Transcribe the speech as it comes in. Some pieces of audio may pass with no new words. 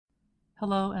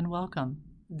Hello and welcome.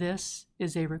 This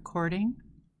is a recording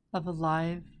of a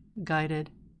live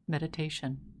guided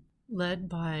meditation led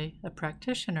by a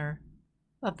practitioner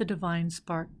of the Divine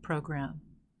Spark program,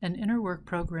 an inner work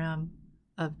program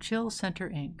of Chill Center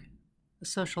Inc., a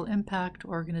social impact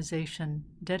organization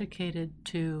dedicated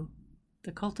to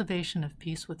the cultivation of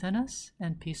peace within us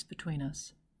and peace between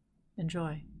us.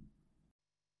 Enjoy.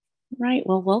 Right.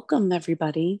 Well, welcome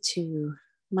everybody to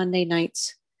Monday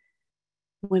night's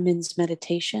women's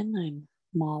meditation. I'm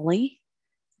Molly.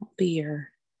 I'll be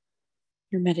your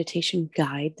meditation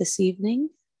guide this evening.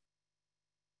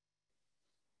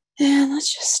 And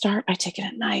let's just start by taking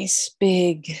a nice,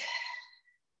 big,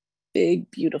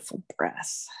 beautiful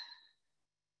breath.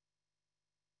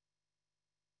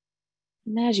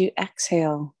 And as you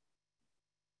exhale,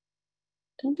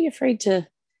 don't be afraid to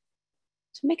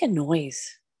make a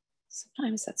noise.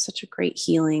 Sometimes that's such a great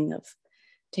healing of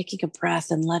taking a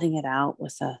breath and letting it out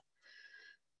with a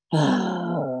So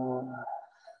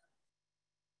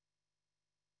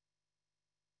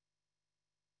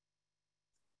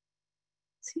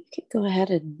you could go ahead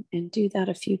and do that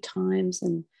a few times.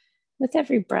 And with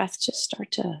every breath, just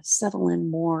start to settle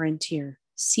in more into your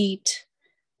seat,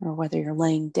 or whether you're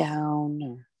laying down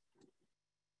or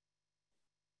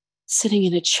sitting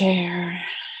in a chair.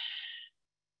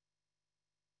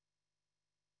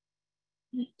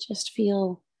 Just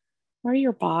feel where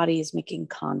your body is making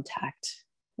contact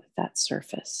with that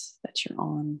surface that you're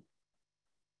on.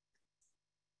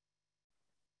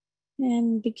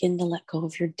 And begin to let go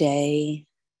of your day,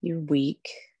 your week.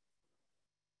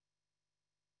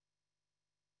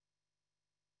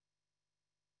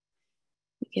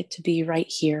 You get to be right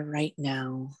here, right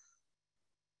now,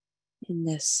 in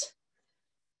this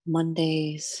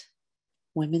Monday's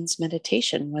women's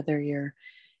meditation, whether you're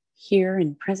here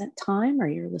in present time or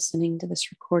you're listening to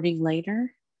this recording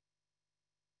later.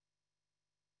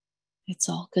 It's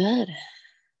all good.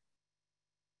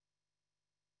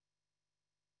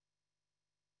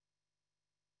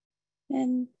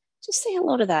 And just say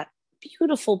hello to that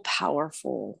beautiful,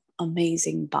 powerful,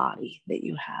 amazing body that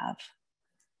you have.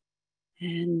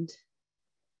 And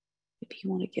maybe you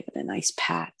want to give it a nice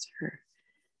pat or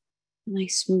a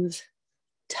nice smooth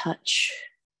touch.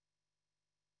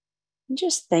 And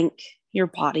just thank your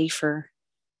body for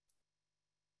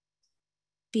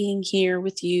being here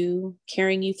with you,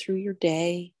 carrying you through your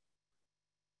day,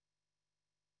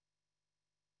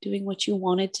 doing what you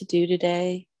wanted to do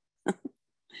today.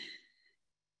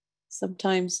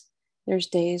 Sometimes there's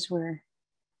days where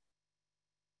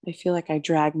I feel like I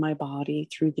drag my body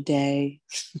through the day.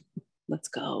 Let's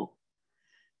go.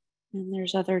 And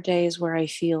there's other days where I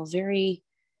feel very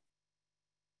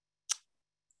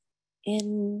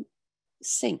in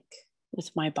sync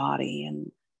with my body,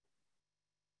 and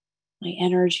my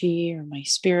energy or my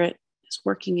spirit is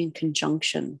working in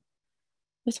conjunction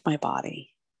with my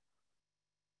body.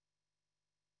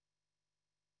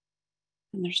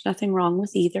 And there's nothing wrong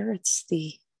with either. It's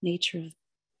the nature of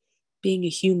being a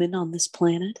human on this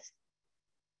planet.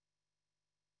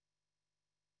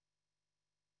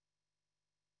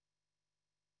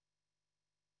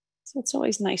 So it's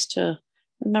always nice to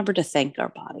remember to thank our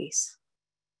bodies,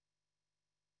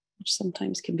 which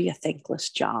sometimes can be a thankless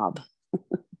job.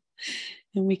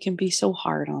 And we can be so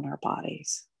hard on our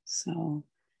bodies. So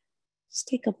just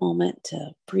take a moment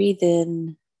to breathe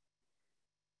in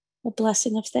a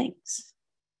blessing of thanks.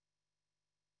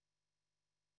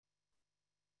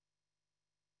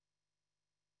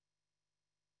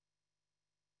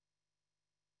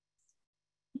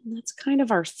 And that's kind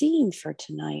of our theme for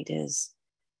tonight is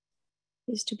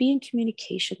to be in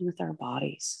communication with our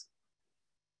bodies.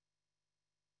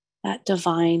 That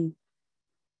divine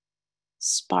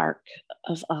spark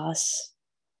of us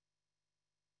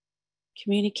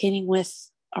communicating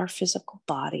with our physical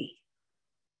body.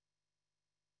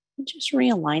 And just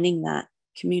realigning that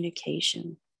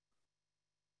communication.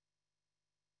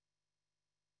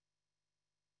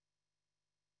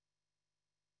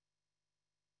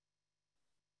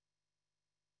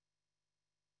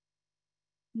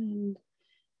 And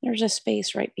there's a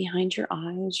space right behind your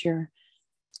eyes, your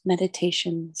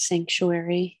meditation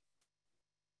sanctuary.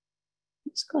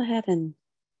 Just go ahead and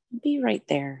be right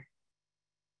there,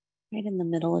 right in the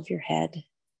middle of your head,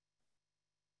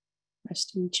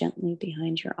 resting gently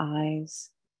behind your eyes.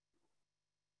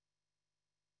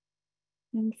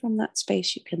 And from that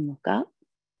space, you can look up.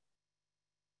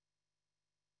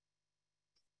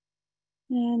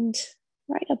 And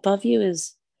right above you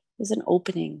is an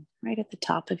opening right at the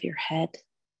top of your head.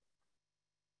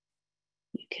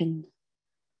 You can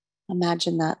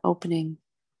imagine that opening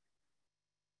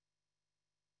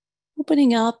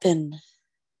up and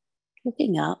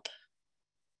looking up.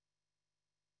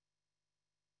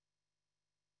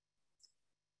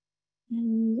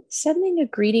 And sending a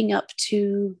greeting up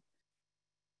to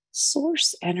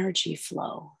source energy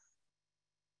flow.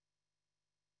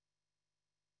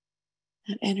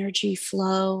 That energy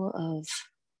flow of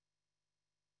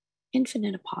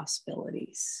infinite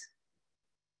possibilities.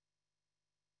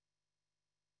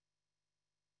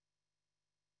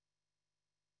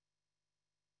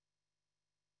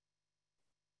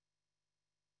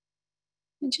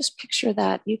 And just picture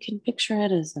that. You can picture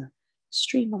it as a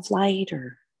stream of light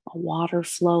or a water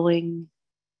flowing.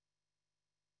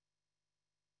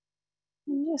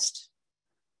 And just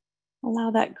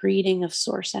allow that greeting of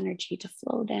source energy to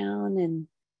flow down and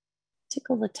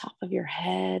tickle the top of your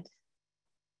head.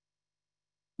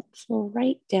 And flow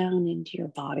right down into your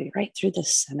body, right through the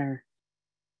center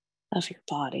of your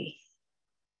body.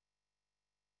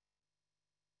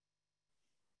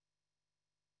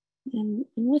 And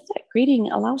with that greeting,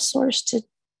 allow source to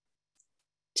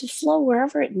flow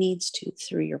wherever it needs to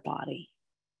through your body,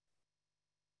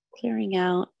 clearing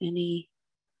out any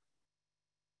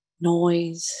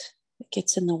noise that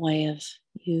gets in the way of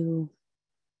you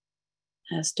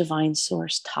as divine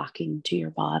source talking to your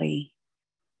body.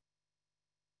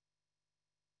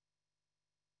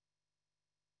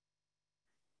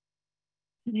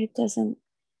 And you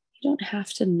don't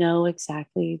have to know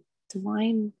exactly.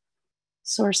 Divine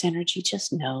source energy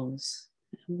just knows.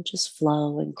 It will just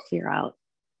flow and clear out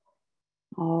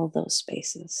all those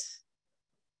spaces.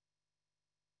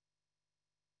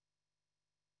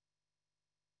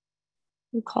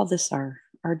 We call this our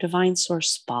divine source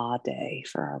spa day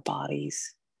for our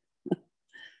bodies.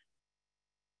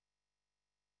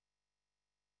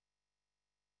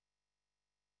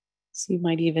 So you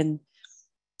might even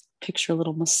picture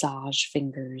little massage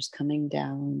fingers coming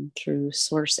down through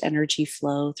source energy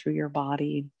flow through your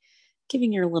body,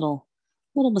 giving your little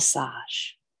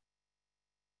massage.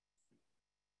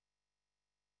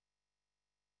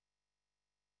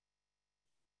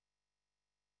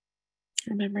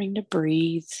 Remembering to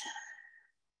breathe.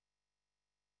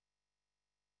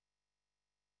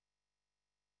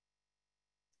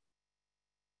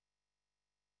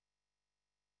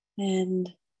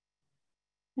 And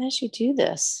as you do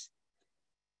this,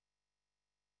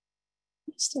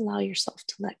 just allow yourself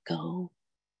to let go.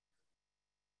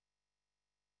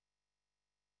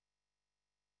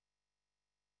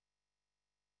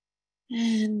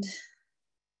 And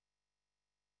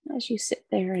as you sit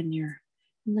there and you're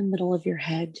in the middle of your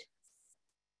head,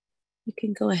 you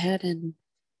can go ahead and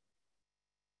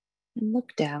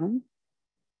look down,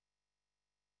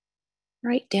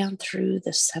 right down through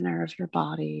the center of your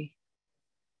body.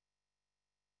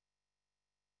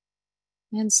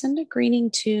 And send a greeting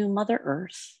to Mother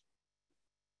Earth.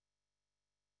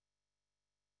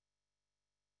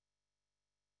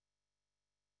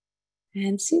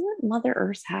 And see what Mother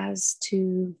Earth has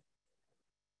to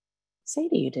say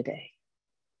to you today.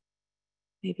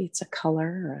 Maybe it's a color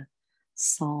or a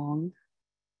song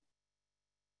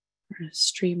or a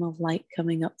stream of light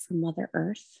coming up from Mother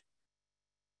Earth.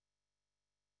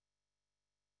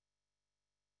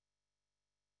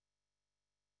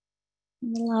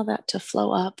 And allow that to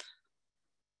flow up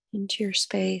into your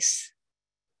space.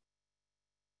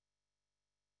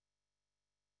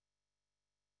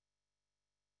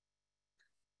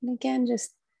 And again,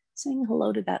 just saying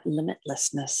hello to that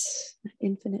limitlessness, that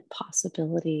infinite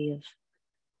possibility of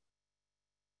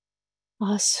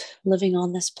us living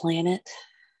on this planet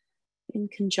in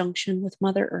conjunction with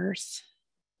Mother Earth.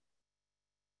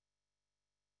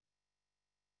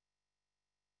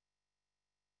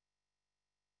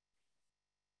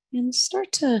 And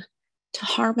start to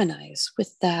harmonize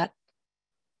with that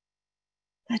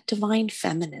divine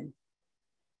feminine.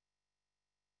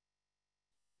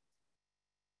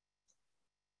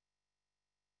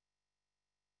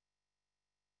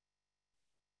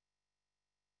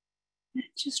 And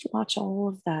just watch all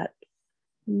of that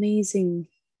amazing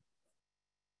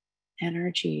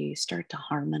energy start to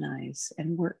harmonize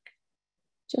and work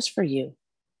just for you.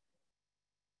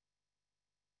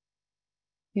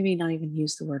 Maybe not even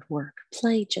use the word work.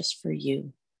 Play just for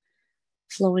you,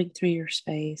 flowing through your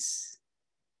space.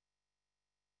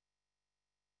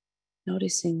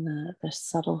 Noticing the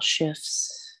subtle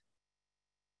shifts.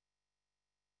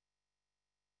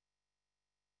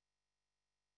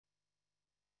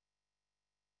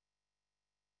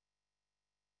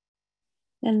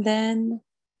 And then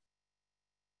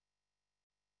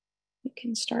you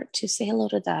can start to say hello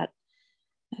to that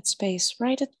space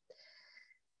right at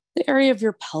the area of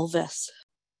your pelvis.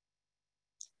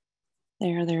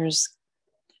 There's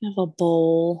kind of a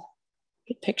bowl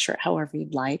You could picture it however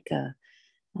you'd like, a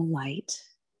light,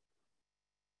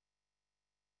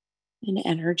 an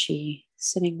energy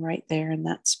sitting right there in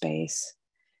that space.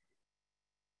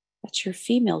 That's your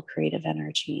female creative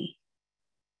energy.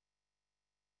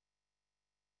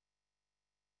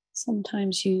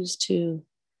 Sometimes used to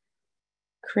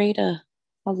create a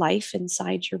life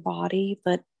inside your body,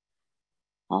 but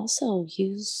also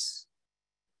use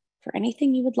for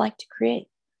anything you would like to create.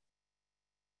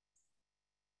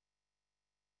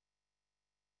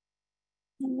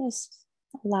 And just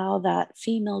allow that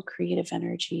female creative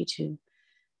energy to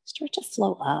start to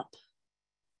flow up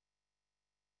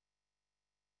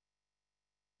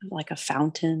like a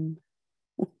fountain.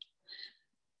 And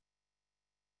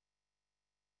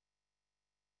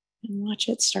watch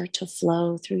it start to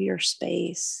flow through your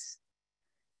space.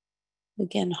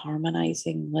 Again,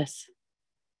 harmonizing with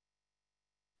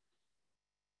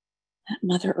that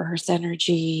Mother Earth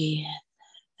energy,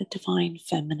 the divine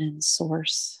feminine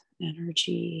source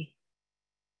energy.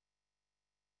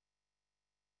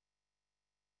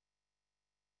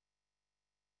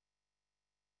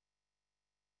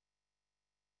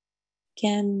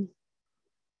 Again,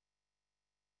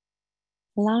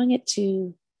 allowing it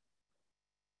to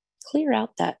clear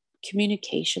out that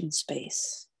communication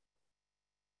space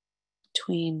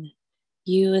between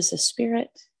you as a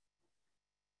spirit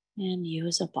and you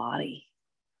as a body.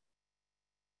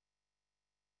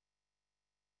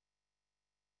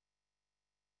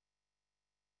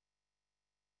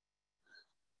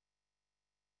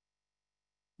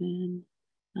 And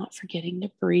not forgetting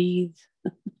to breathe.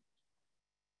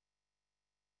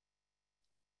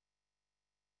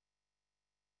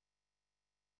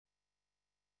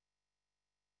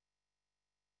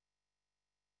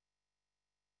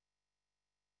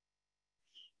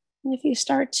 And if you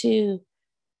start to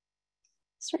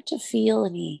feel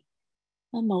any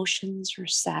emotions or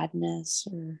sadness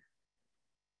or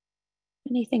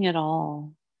anything at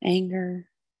all, anger,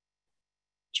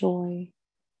 joy,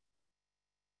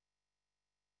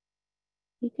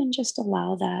 you can just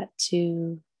allow that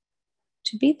to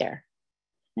be there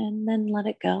and then let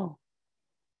it go.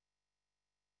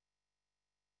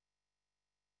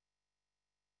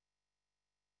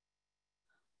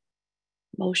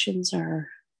 Emotions are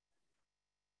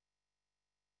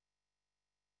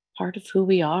part of who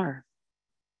we are.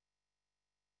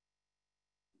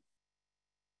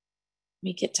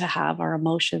 We get to have our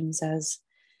emotions as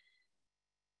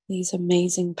these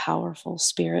amazing, powerful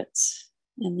spirits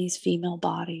in these female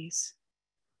bodies.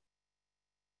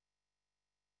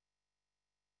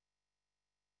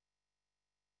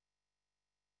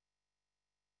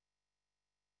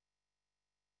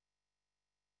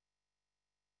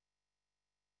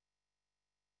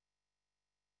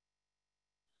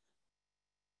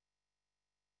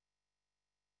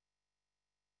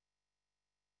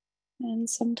 And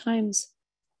sometimes,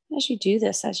 as you do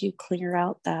this, as you clear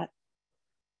out that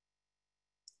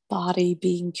body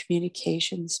being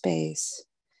communication space,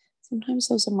 sometimes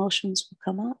those emotions will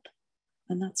come up,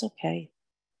 and that's okay.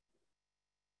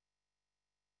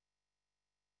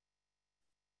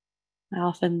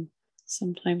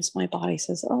 Sometimes my body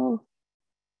says, "Oh,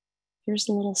 here's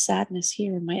a little sadness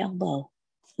here in my elbow.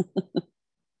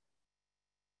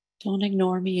 Don't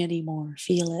ignore me anymore.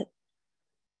 Feel it,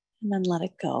 and then let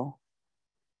it go."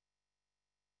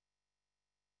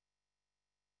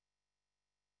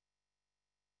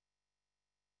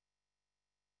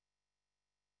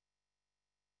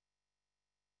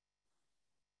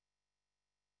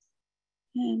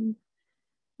 And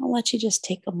I'll let you just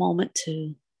take a moment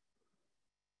to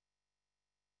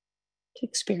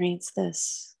experience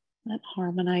this, that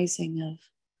harmonizing of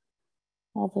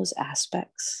all those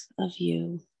aspects of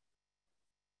you,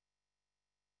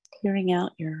 clearing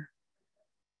out your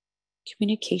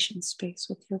communication space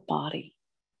with your body.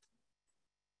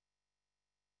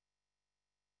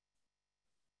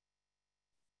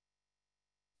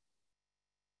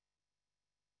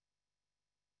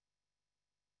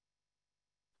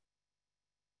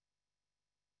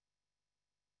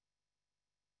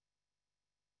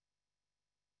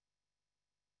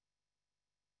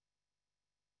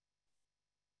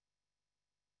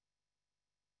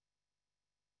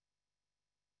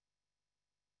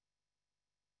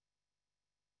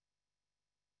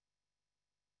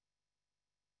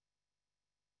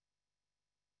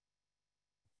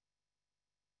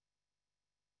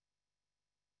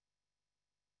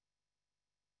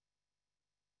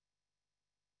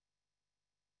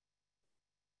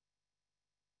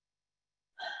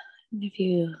 And if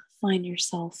you find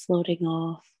yourself floating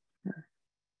off or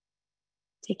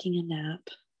taking a nap,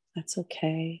 that's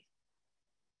okay.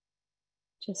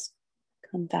 Just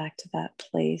come back to that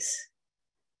place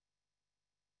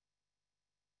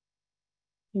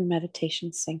your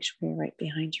meditation sanctuary right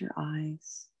behind your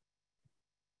eyes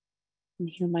and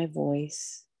hear my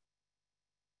voice.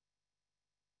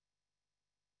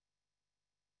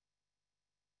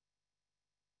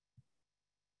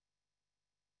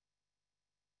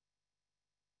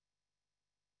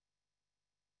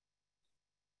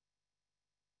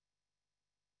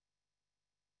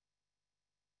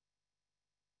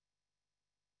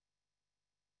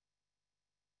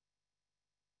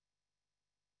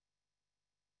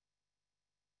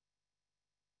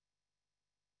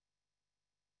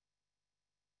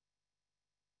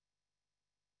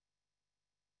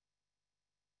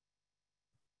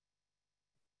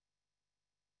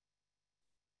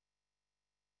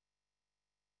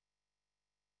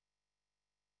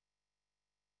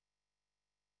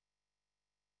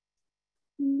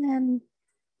 And then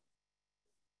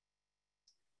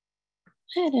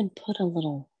go ahead and put a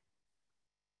little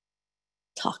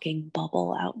talking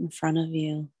bubble out in front of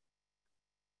you.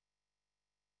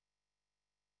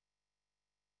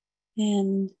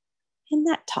 And in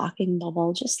that talking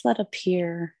bubble, just let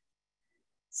appear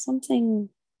something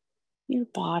your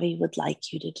body would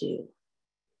like you to do.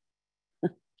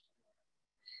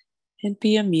 And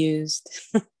be amused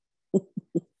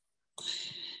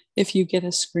if you get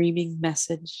a screaming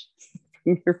message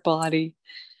from your body,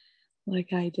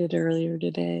 like I did earlier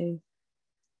today.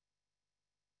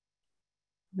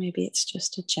 Maybe it's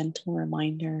just a gentle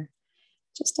reminder.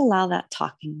 Just allow that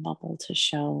talking bubble to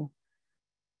show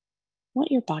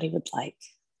what your body would like.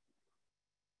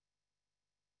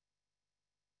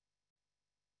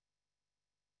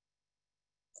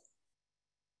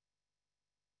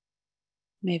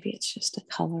 Maybe it's just a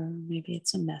color, maybe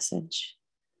it's a message.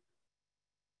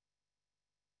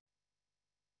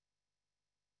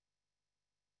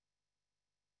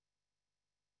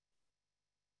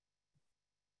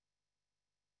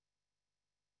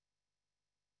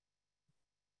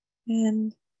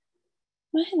 And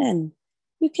go ahead and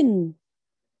you can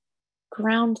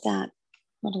ground that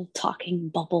little talking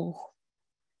bubble.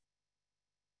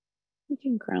 You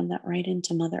can ground that right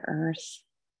into Mother Earth.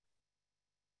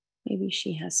 Maybe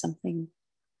she has something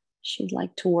she'd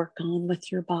like to work on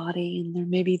with your body, and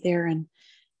they're in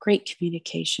great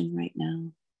communication right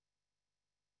now.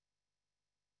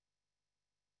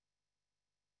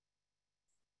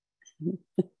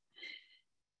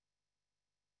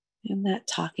 And that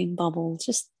talking bubble,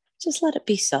 just let it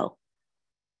be so.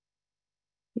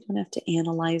 You don't have to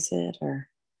analyze it or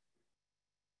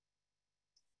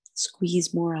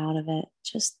squeeze more out of it.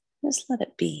 Just let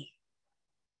it be.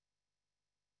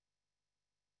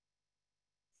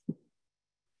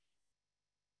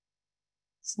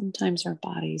 Sometimes our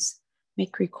bodies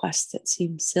make requests that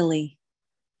seem silly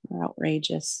or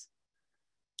outrageous.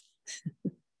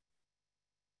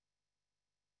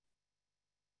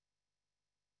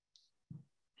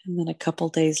 And then a couple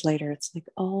days later, it's like,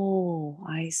 oh,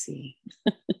 I see.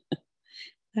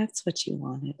 That's what you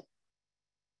wanted.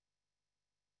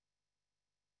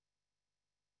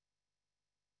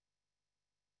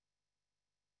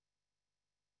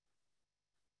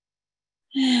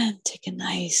 And take a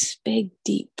nice, big,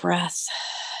 deep breath.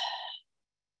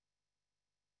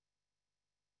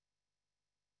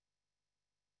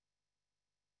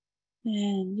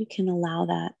 And you can allow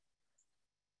that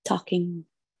talking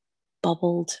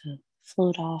bubble to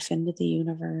float off into the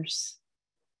universe.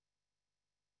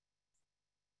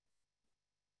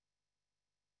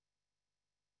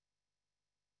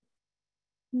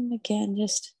 And again,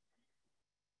 just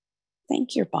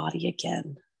thank your body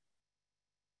again.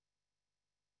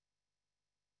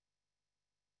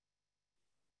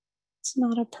 It's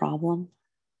not a problem.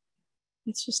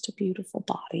 It's just a beautiful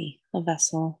body, a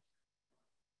vessel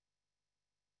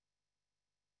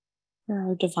for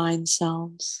our divine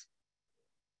selves.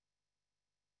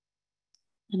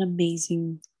 An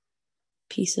amazing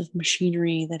piece of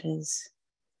machinery that is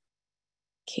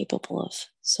capable of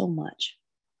so much.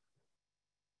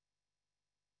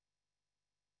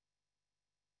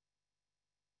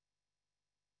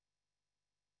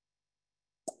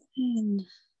 And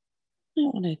I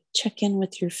want to check in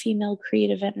with your female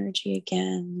creative energy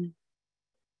again.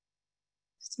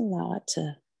 Just allow it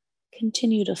to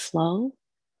continue to flow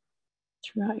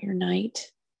throughout your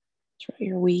night, throughout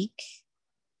your week,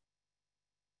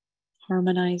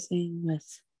 harmonizing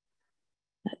with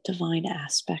that divine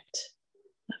aspect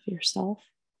of yourself.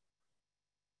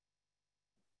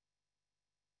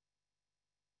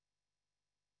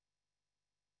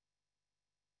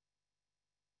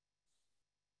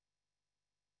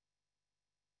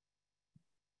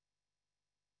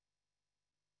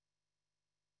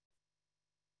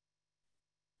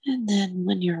 And then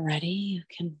when you're ready, you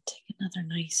can take another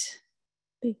nice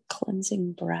big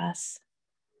cleansing breath.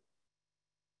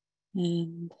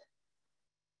 And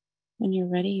when you're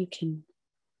ready, you can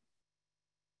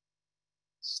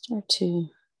start to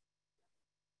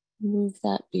move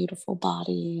that beautiful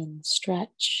body and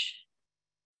stretch.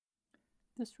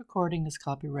 This recording is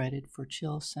copyrighted for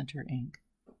Chill Center Inc.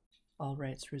 All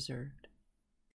rights reserved.